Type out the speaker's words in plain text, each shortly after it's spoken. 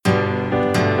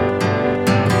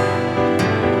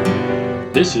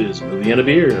This is Movie and a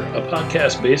Beer, a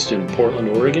podcast based in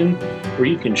Portland, Oregon, where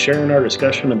you can share in our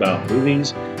discussion about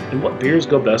movies and what beers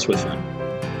go best with them.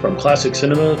 From classic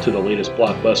cinema to the latest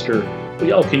blockbuster,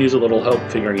 we all can use a little help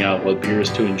figuring out what beers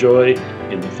to enjoy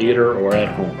in the theater or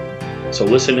at home. So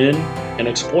listen in and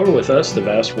explore with us the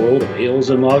vast world of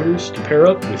ales and lagers to pair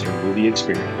up with your movie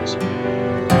experience.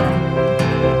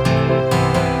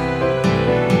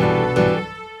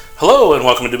 Hello and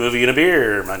welcome to Movie and a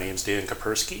Beer. My name's Dan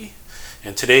Kapersky.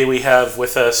 And today we have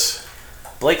with us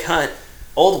Blake Hunt,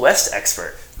 Old West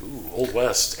expert. Ooh, Old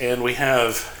West. And we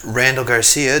have Randall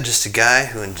Garcia, just a guy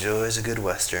who enjoys a good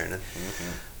Western.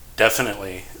 Mm-hmm.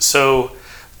 Definitely. So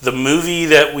the movie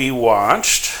that we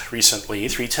watched recently,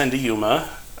 3:10 to Yuma,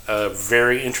 a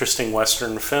very interesting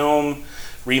Western film,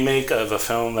 remake of a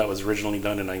film that was originally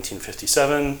done in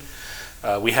 1957.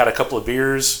 We had a couple of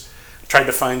beers. Tried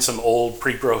to find some old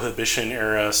pre-Prohibition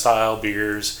era style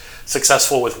beers.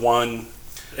 Successful with one.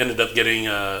 Ended up getting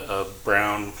a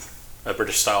brown, a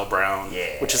British style brown,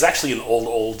 which is actually an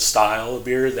old style of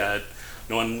beer that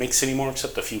no one makes anymore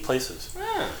except a few places.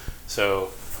 So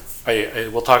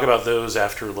we'll talk about those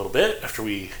after a little bit, after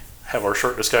we have our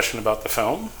short discussion about the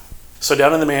film. So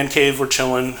down in the man cave, we're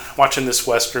chilling, watching this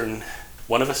Western.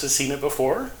 One of us has seen it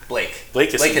before. Blake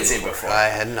had seen it before. I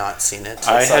had not seen it.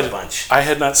 I I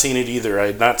had not seen it either.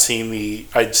 I'd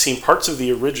seen parts of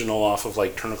the original off of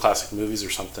like Turner Classic Movies or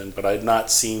something, but I'd not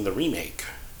seen the remake.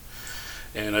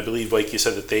 And I believe, like you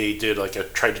said, that they did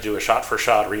tried to do a shot for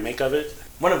shot remake of it.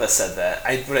 One of us said that.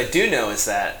 What I do know is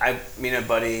that me and a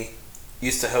buddy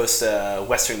used to host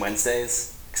Western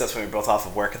Wednesdays, because that's when we were both off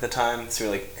of work at the time. So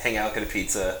we hang out, get a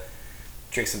pizza,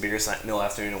 drink some beers middle of the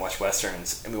afternoon, and watch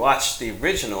Westerns. And we watched the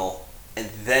original and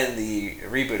then the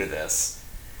reboot of this.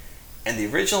 And the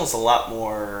original is a lot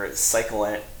more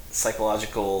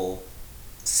psychological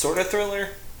sort of thriller,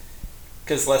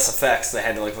 because less effects. They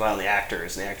had to rely on the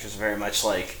actors, and the actors are very much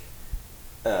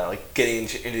getting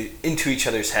into each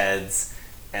other's heads.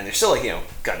 And there's still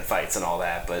gunfights and all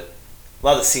that, but a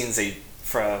lot of the scenes I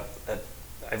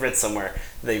read somewhere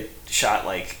they shot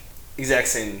exact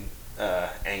same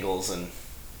angles and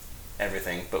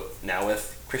everything, but now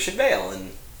with Christian Bale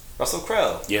and Russell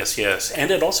Crowe. Yes,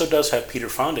 and it also does have Peter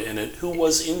Fonda in it, who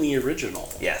was in the original.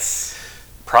 Yes.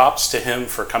 Props to him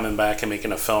for coming back and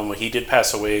making a film. He did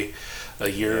pass away a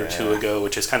year or two ago,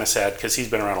 which is kind of sad because he's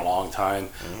been around a long time.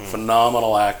 Mm-hmm.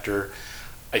 Phenomenal actor.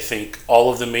 I think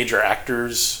all of the major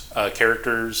actors,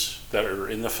 characters that are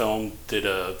in the film did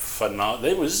a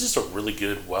phenomenal. It was just a really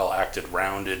good, well-acted,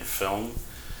 rounded film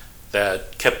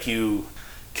that kept you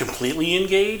completely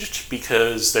engaged,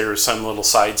 because there were some little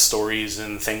side stories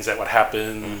and things that would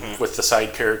happen with the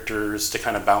side characters to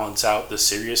kind of balance out the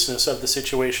seriousness of the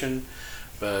situation.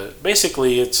 But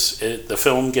basically, the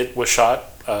film was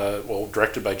shot,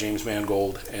 directed by James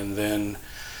Mangold, and then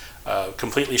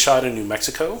completely shot in New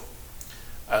Mexico.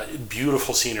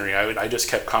 Beautiful scenery. I just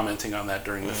kept commenting on that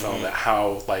during the film, that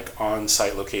how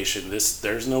on-site location.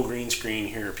 There's no green screen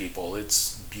here, people.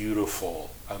 It's beautiful,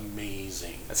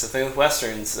 amazing. That's the thing with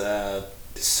Westerns.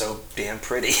 It's so damn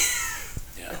pretty.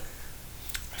 Yeah.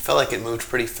 I felt like it moved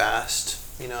pretty fast.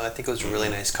 I think it was a really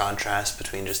nice contrast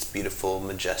between just beautiful,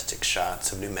 majestic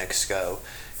shots of New Mexico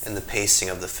and the pacing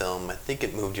of the film. I think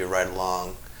it moved you right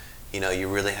along. You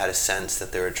really had a sense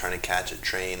that they were trying to catch a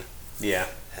train. Yeah.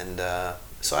 And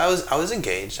so I was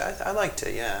engaged. I liked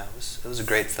it. Yeah, it was a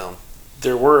great film.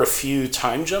 There were a few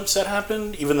time jumps that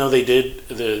happened, even though they did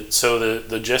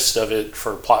the gist of it,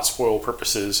 for plot spoil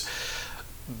purposes.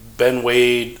 Ben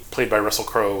Wade, played by Russell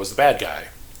Crowe, was the bad guy.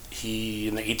 He,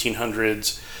 in the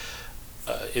 1800s,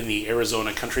 in the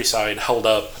Arizona countryside, held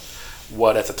up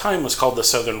what at the time was called the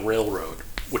Southern Railroad,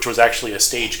 which was actually a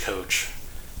stagecoach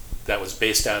that was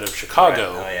based out of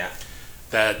Chicago. Right. Oh, yeah.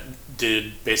 That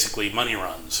did basically money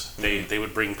runs. They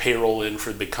would bring payroll in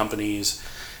for big companies,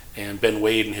 and Ben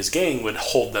Wade and his gang would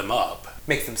hold them up.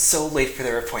 Make them so late for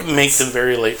their appointments. Make them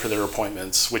very late for their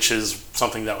appointments, which is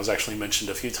something that was actually mentioned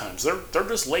a few times. They're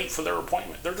just late for their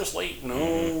appointment. They're just late.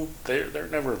 No, they're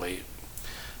never late.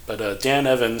 But Dan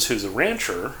Evans, who's a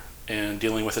rancher and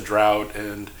dealing with a drought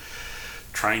and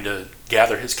trying to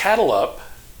gather his cattle up,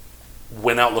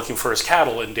 went out looking for his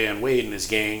cattle, and Dan Wade and his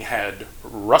gang had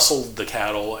rustled the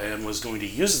cattle and was going to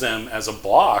use them as a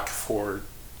block for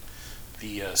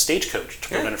the stagecoach to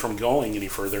prevent it from going any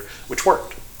further, which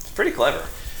worked. It's pretty clever.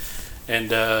 And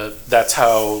that's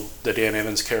how the Dan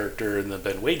Evans character and the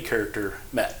Ben Wade character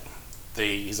met.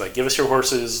 He's like, give us your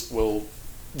horses, we'll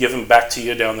give them back to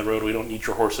you down the road. We don't need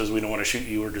your horses, we don't want to shoot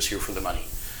you, we're just here for the money.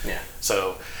 Yeah.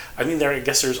 So, I guan, I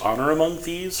guess there's honor among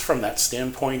thieves from that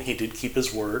standpoint. He did keep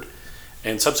his word.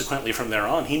 And subsequently from there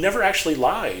on, he never actually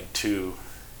lied to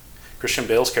Christian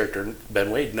Bale's character,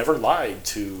 Ben Wade, never lied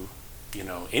to,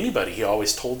 anybody. He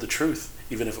always told the truth,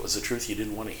 even if it was the truth you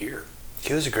didn't want to hear.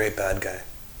 He was a great bad guy.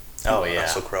 Oh, yeah.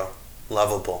 Russell Crowe.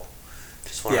 Lovable.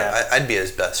 I'd be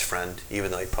his best friend,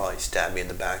 even though he'd probably stab me in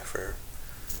the back for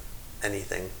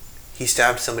anything. He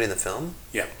stabbed somebody in the film?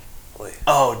 Yeah. Boy.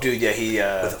 Oh, dude, yeah, he...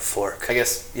 with a fork. I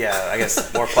guess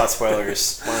more plot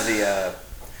spoilers. One of the,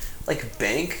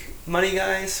 bank money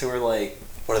guys who were, One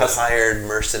of the hired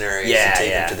mercenaries to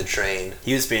take him to the train.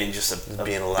 He was being just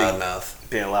being a loudmouth.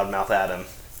 Being a loudmouth at him.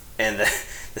 And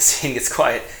the scene gets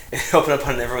quiet, and open up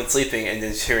on everyone sleeping, and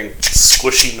then just hearing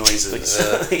squishy noises.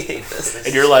 I hate this.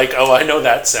 And you're like, oh, I know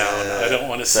that sound. I don't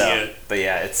want to see it. But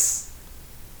yeah,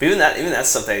 but even that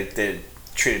stuff they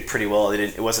treated pretty well.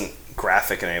 It wasn't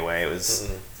graphic in any way. It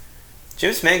was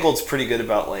James Mangold's pretty good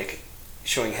about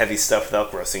showing heavy stuff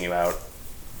without grossing you out.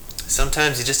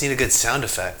 Sometimes you just need a good sound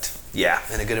effect. Yeah.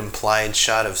 And a good implied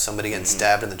shot of somebody getting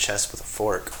stabbed in the chest with a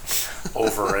fork.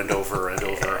 Over and over and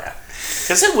over.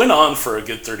 Because it went on for a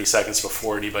good 30 seconds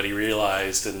before anybody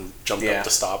realized and jumped up to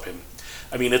stop him.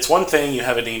 I mean, it's one thing you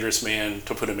have a dangerous man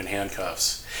to put him in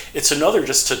handcuffs. It's another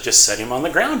just to set him on the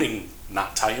ground and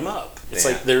not tie him up. It's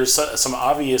like there's some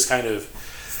obvious kind of...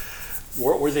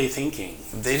 What were they thinking?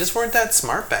 They just weren't that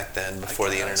smart back then before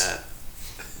the internet.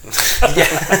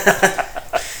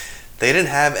 Yeah. They didn't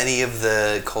have any of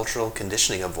the cultural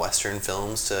conditioning of Western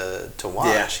films to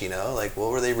watch, What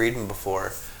were they reading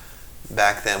before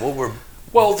back then? What were...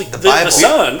 Well, the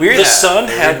Sun. The Sun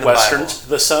had westerns.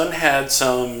 The Sun had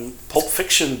some Pulp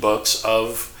Fiction books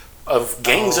of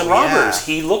gangs and robbers.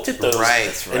 Yeah. He looked at those,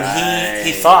 and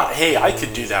he thought, "Hey, I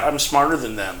could do that. I'm smarter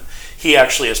than them." He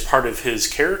actually, as part of his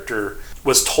character,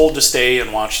 was told to stay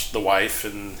and watch the wife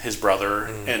and his brother,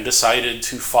 and decided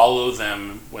to follow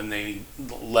them when they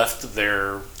left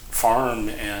their farm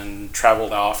and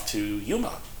traveled off to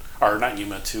Yuma, or not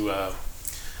Yuma, to.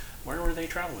 Where were they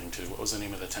traveling to? What was the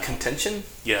name of the town? Contention?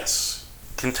 Yes.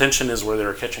 Contention is where they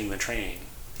were catching the train.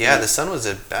 Yeah, the Sun was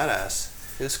a badass.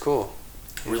 He was cool.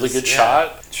 Really good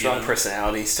shot. Strong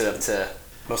personality, stood up to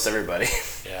most everybody.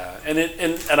 Yeah,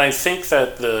 and I think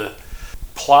that the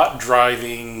plot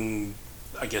driving,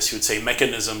 I guess you would say,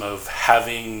 mechanism of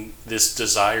having this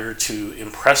desire to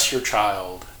impress your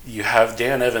child. You have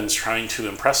Dan Evans trying to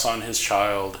impress on his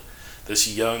child this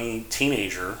young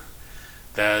teenager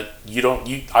that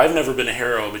I've never been a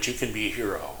hero, but you can be a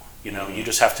hero. You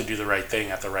just have to do the right thing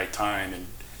at the right time,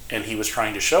 and he was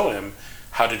trying to show him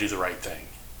how to do the right thing.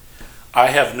 I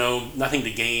have nothing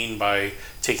to gain by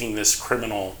taking this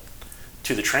criminal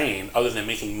to the train other than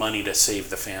making money to save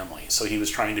the family. So he was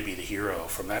trying to be the hero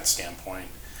from that standpoint.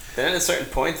 Then at a certain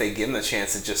point, they give him the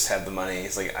chance to just have the money.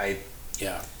 It's like,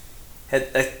 Yeah. Had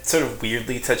a sort of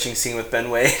weirdly touching scene with Ben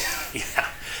Wade. Yeah.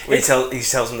 Where he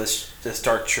tells him this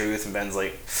dark truth, and Ben's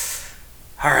like,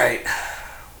 all right,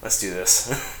 let's do this.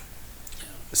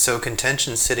 So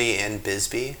Contention City and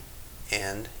Bisbee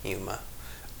and Yuma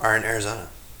are in Arizona.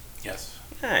 Yes.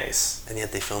 Nice. And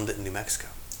yet they filmed it in New Mexico.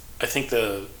 I think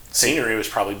the scenery was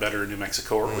probably better in New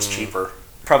Mexico, or it was cheaper.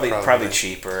 Probably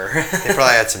cheaper. They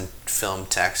probably had some film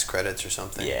tax credits or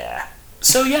something. Yeah.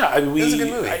 So yeah, it was a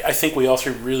good movie. I think we all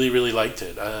three really, really liked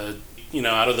it.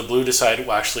 Out of the blue, decided.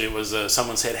 Well, actually, it was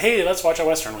someone said, "Hey, let's watch a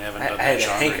western." We haven't done that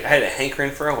genre. I had a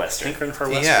hankering for a western.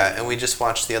 Yeah, and we just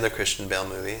watched the other Christian Bale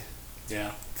movie.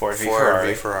 Yeah. Ford v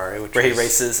Ferrari, where he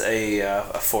races a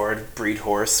Ford breed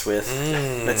horse with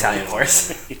an Italian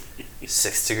horse.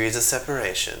 6 degrees of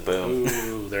separation. Boom.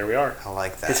 Ooh, there we are. I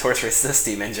like that. His horse races a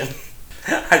steam engine.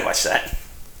 I'd watch that.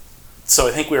 So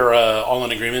I think we're all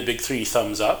in agreement. Big 3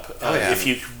 thumbs up. If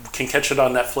you can catch it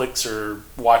on Netflix or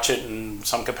watch it in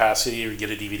some capacity or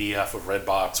get a DVD off of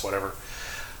Redbox, whatever,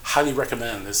 highly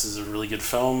recommend. This is a really good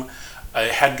film.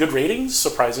 It had good ratings,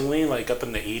 surprisingly, up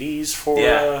in the 80s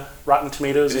for Rotten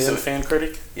Tomatoes and Fan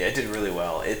Critic. Yeah, it did really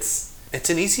well. It's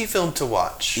an easy film to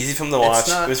watch. Easy film to watch.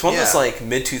 It was one of those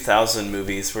mid-2000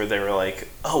 movies where they were like,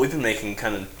 oh, we've been making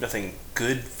kind of nothing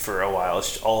good for a while.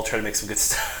 Let's all try to make some good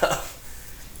stuff.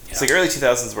 Yeah. It's early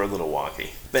 2000s were a little wonky.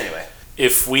 But anyway.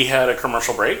 If we had a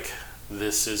commercial break,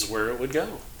 this is where it would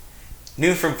go.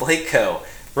 New from Blake Co.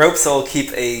 Ropes will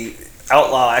keep a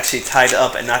outlaw actually tied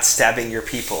up and not stabbing your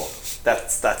people.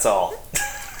 That's all.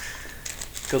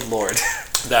 Good Lord.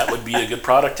 That would be a good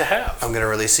product to have. I'm going to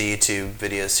release a YouTube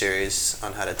video series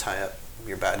on how to tie up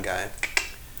your bad guy.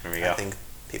 There we go. I think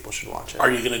people should watch it.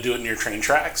 Are you going to do it in your train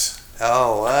tracks?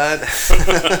 Oh, what?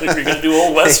 You're going to do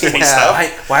old westerny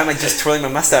stuff? Why am I just twirling my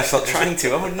mustache while trying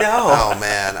to? Oh, no. Oh,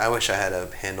 man. I wish I had a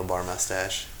handlebar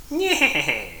mustache.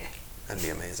 Yeah. That'd be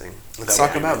amazing. Let's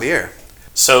talk about beer.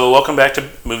 So, welcome back to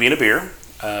Movie and a Beer.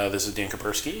 This is Dan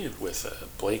Kapersky with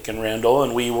Blake and Randall,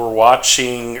 and we were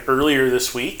watching earlier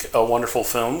this week a wonderful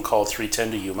film called 3:10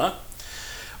 to Yuma.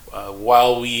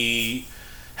 While we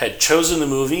had chosen the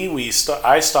movie,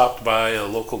 I stopped by a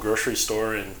local grocery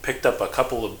store and picked up a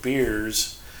couple of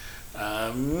beers.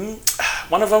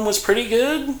 One of them was pretty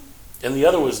good, and the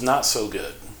other was not so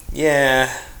good.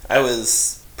 Yeah, I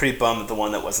was pretty bummed that the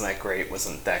one that wasn't that great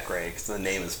because the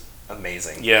name is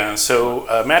amazing. Yeah,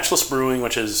 so Matchless Brewing,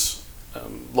 which is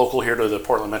local here to the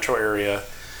Portland metro area,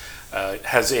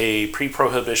 has a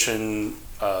pre-prohibition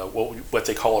what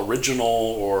they call original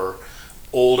or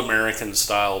old American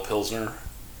style Pilsner.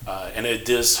 And it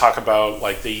does talk about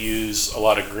like they use a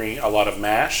lot of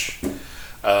mash,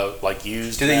 like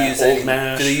used old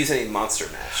mash. Do they use any Monster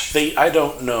Mash? I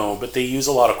don't know, but they use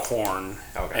a lot of corn,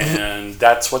 and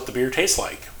that's what the beer tastes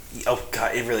like. Oh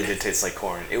god, it really did taste like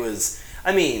corn. It was.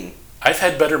 I've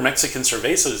had better Mexican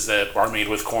cervezas that are made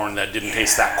with corn that didn't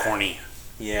taste that corny.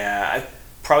 Yeah, I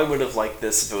probably would have liked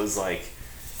this if it was like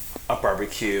a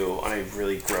barbecue on a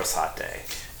really gross hot day.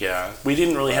 Yeah, we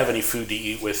didn't really have any food to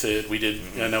eat with it. We did,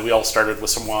 we all started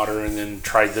with some water and then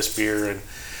tried this beer, and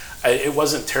it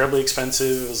wasn't terribly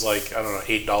expensive. It was like, I don't know,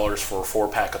 $8 for a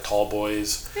 4-pack of Tall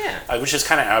Boys. Yeah. Which is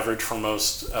kind of average for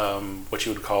most, what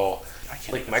you would call...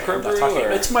 Like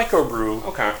microbrew? It's microbrew.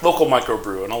 Okay. Local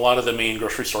microbrew, and a lot of the main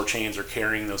grocery store chains are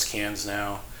carrying those cans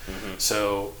now. Mm-hmm.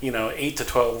 So, $8 to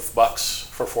 $12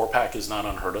 for a 4-pack is not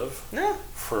unheard of. No.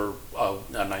 For a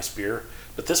nice beer.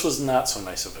 But this was not so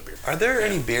nice of a beer. Are there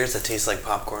any beers that taste like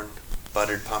popcorn?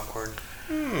 Buttered popcorn?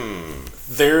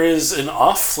 There is an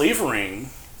off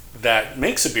flavoring that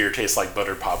makes a beer taste like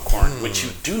buttered popcorn, which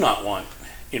you do not want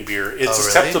in beer. It's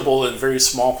acceptable in very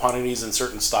small quantities in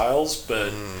certain styles,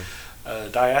 but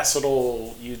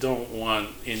diacetyl you don't want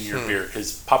in your beer,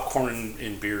 because popcorn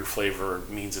in beer flavor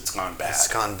means it's gone bad. It's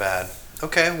gone bad.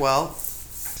 Okay, well,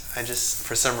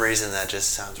 for some reason that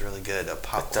just sounds really good. A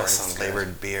popcorn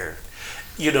flavored beer.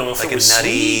 If like it was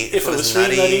nutty, if it was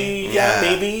nutty, yeah,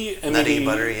 maybe. And nutty, maybe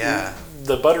buttery, yeah.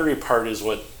 The buttery part is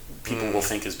what people will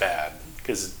think is bad,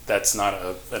 because that's not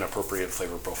an appropriate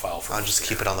flavor profile for I'll just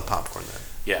keep it on the popcorn then.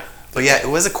 Yeah. But yeah, it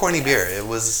was a corny beer. It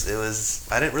was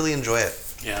I didn't really enjoy it.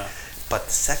 Yeah. But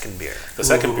the second beer.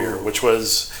 Beer, which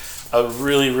was a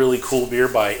really, really cool beer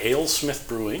by AleSmith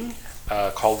Brewing,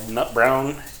 called Nut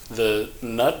Brown. The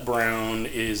Nut Brown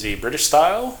is a British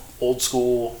style, old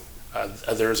school.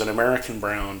 There's an American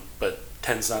brown, but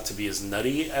tends not to be as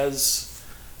nutty as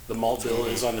the malt bill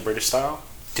is on the British style.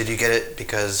 Did you get it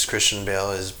because Christian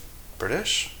Bale is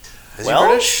British? Is Welsh? he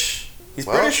British? He's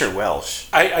British or Welsh?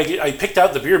 I picked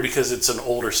out the beer because it's an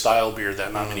older style beer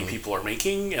that not many people are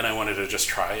making, and I wanted to just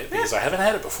try it because I haven't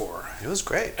had it before. It was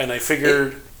great. And I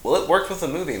figured... It worked with the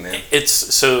movie, man. It's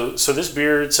so this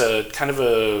beer, it's a kind of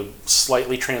a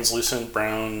slightly translucent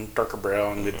brown, darker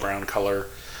brown, mid-brown color.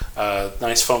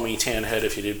 Nice foamy tan head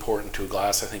if you did pour it into a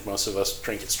glass. I think most of us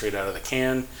drink it straight out of the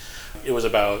can. It was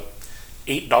about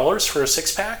 $8 for a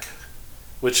 6-pack,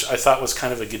 which I thought was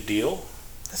kind of a good deal.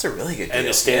 That's a really good deal. And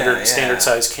a standard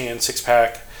size can,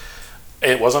 6-pack.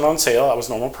 It wasn't on sale. That was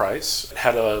normal price. It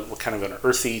had a kind of an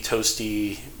earthy,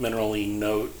 toasty, minerally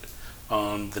note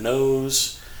on the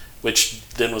nose, which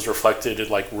then was reflected in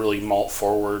like really malt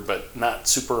forward, but not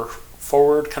super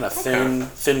forward, kind of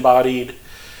thin-bodied.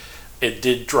 It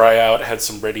did dry out. It had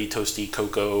some bready, toasty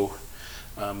cocoa.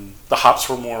 The hops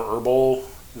were more herbal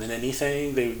than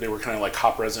anything. They were kind of like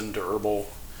hop resin to herbal.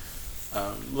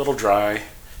 A little dry.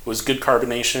 It was good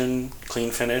carbonation, clean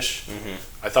finish.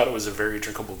 I thought it was a very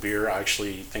drinkable beer. I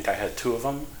actually think I had 2 of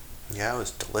them. Yeah, it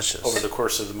was delicious. Over the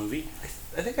course of the movie.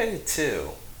 I think I did too.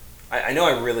 I know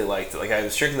I really liked it. Like, I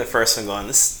was drinking the first one going,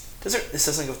 this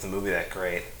doesn't go with the movie that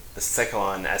great. The second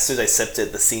one, as soon as I sipped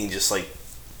it, the scene just like,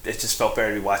 it just felt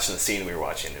better to be watching the scene we were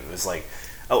watching. It was like,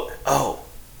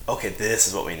 okay, this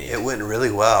is what we need. It went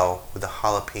really well with the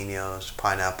jalapenos,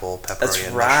 pineapple, pepperoni,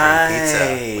 and mushroom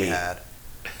pizza we had.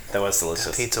 That was delicious.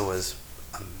 The pizza was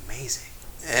amazing.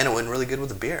 And it went really good with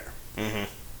the beer.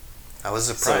 I was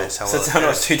surprised how well it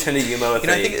did. So 3:10 to Yuma with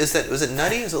I think, was it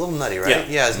nutty? It was a little nutty, right?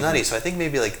 Yeah, it's nutty. So I think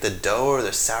maybe like the dough or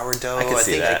the sourdough. I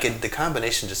think the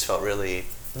combination just felt really,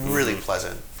 really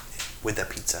pleasant with that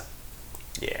pizza.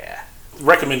 Yeah.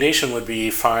 Recommendation would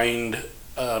be find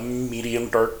a medium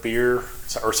dark beer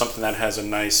or something that has a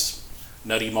nice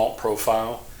nutty malt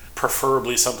profile.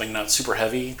 Preferably something not super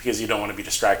heavy, because you don't want to be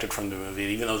distracted from the movie.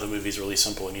 Even though the movie's really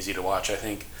simple and easy to watch, I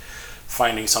think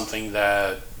finding something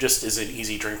that just is an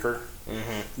easy drinker,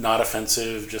 not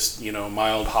offensive, just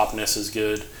mild hopness is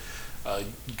good,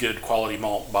 good quality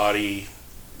malt body,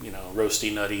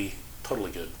 roasty, nutty,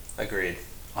 totally good. Agreed.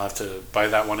 I'll have to buy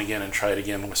that one again and try it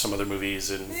again with some other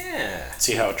movies and Yeah.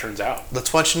 see how it turns out.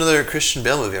 Let's watch another Christian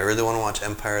Bale movie. I really want to watch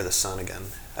Empire of the Sun again.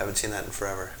 I haven't seen that in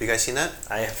forever. Have you guys seen that?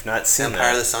 I have not seen Empire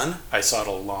of that. the Sun? I saw it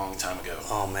a long time ago.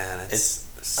 Oh man,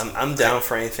 I'm down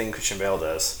for anything Christian Bale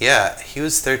does. Yeah, he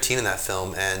was 13 in that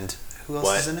film, and who else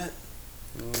What? is in it?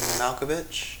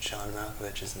 Malkovich? John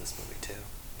Malkovich is in this movie too.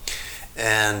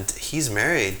 And he's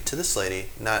married to this lady,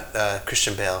 not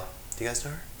Christian Bale. Do you guys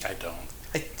know her? I don't.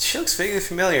 She looks vaguely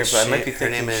familiar, but I might be Her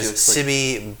thinking name she is looks like...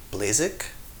 Sibi Blazik.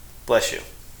 Bless you.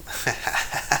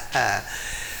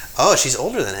 Oh, she's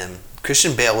older than him.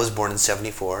 Christian Bale was born in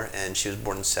 74, and she was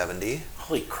born in 70.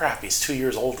 Holy crap, he's 2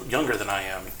 years younger than I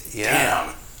am.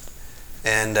 Yeah.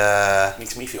 Damn. And,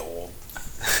 Makes me feel old.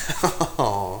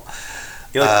 oh.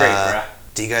 You look great, bruh.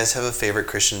 Do you guys have a favorite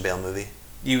Christian Bale movie?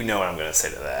 You know what I'm going to say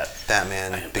to that.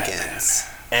 Batman I am Begins.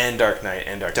 And Dark Knight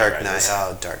and Dark Dark Knight Knight. Rises.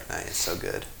 Oh, Dark Knight is so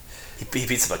good. He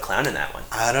beats up a clown in that one.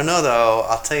 I don't know though.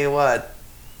 I'll tell you what.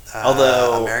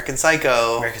 Although American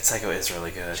Psycho. American Psycho is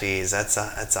really good. Jeez, that's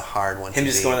a hard one. Him to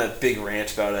just beat. going on that big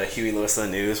rant about Huey Lewis on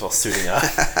the news while suiting up.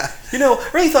 I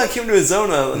really thought he came to his zone.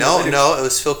 No, it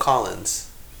was Phil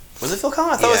Collins. Was it Phil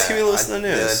Collins? I thought it was Huey Lewis on the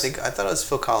news. Yeah, I thought it was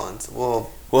Phil Collins.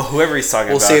 Well, whoever he's talking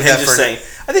We'll about, save him that just for saying,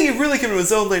 I think he really came to his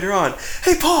zone later on.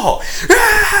 Hey, Paul!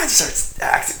 Ah! He starts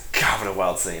acting. God, what a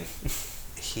wild scene.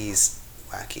 he's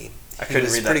wacky. I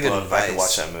couldn't read that pretty good book, in but I could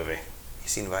Vice. watch that movie. You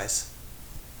seen Vice?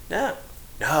 No,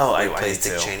 He I plays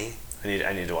need Dick to. Cheney.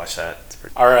 I need to watch that.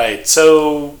 All right,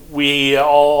 so we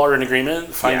all are in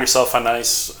agreement. Find Yeah. yourself a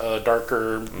nice,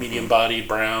 darker, medium-bodied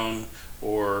brown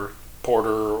or porter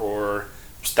or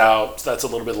stout. That's a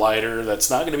little bit lighter.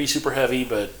 That's not going to be super heavy,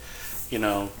 but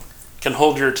can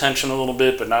hold your attention a little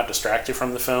bit, but not distract you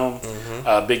from the film.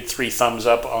 Big 3 thumbs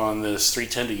up on this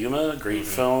 310 to Yuma. Great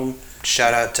film.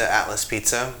 Shout out to Atlas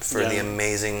Pizza for Yeah. the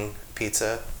amazing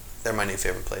pizza. They're my new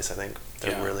favorite place, I think.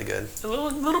 They're Yeah. really good. A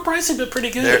little pricey, but pretty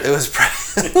good. It was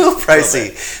a little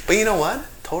pricey. But you know what?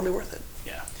 Totally worth it.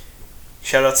 Yeah.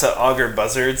 Shout out to auger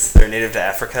buzzards. They're native to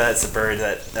Africa. It's a bird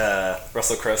that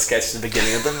Russell Crowe sketched at the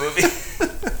beginning of the movie.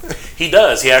 He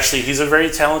does. He's a very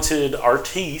talented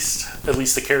artiste. At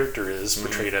least the character is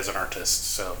portrayed as an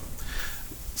artist. So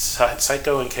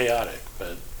psycho and chaotic,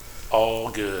 but all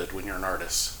good when you're an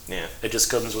artist. Yeah. It just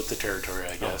comes with the territory,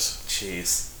 I guess.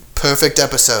 Jeez. Perfect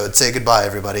episode. Say goodbye,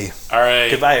 everybody. All right.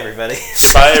 Goodbye, everybody.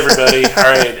 Bye, everybody. All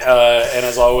right. And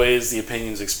as always, the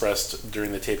opinions expressed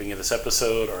during the taping of this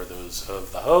episode are those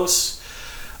of the hosts.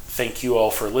 Thank you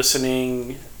all for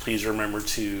listening. Please remember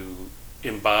to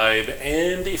imbibe,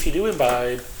 and if you do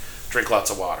imbibe, drink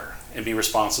lots of water and be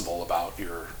responsible about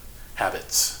your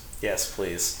habits. Yes,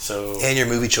 please. So And your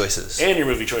movie choices. and your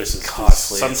movie choices. 'cause God,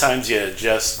 please. sometimes you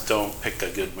just don't pick a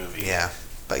good movie. Yeah.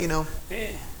 But Eh.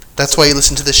 that's why you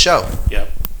listen to this show.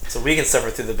 Yep. So we can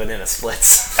suffer through the banana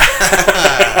splits.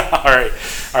 All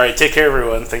right. Take care,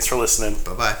 everyone. Thanks for listening.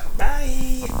 Bye-bye.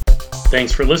 Bye.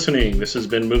 Thanks for listening. This has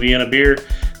been Movie and a Beer.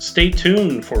 Stay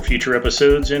tuned for future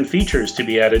episodes and features to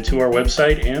be added to our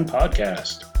website and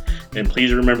podcast. And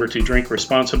please remember to drink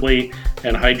responsibly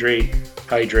and hydrate,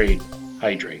 hydrate,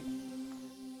 hydrate.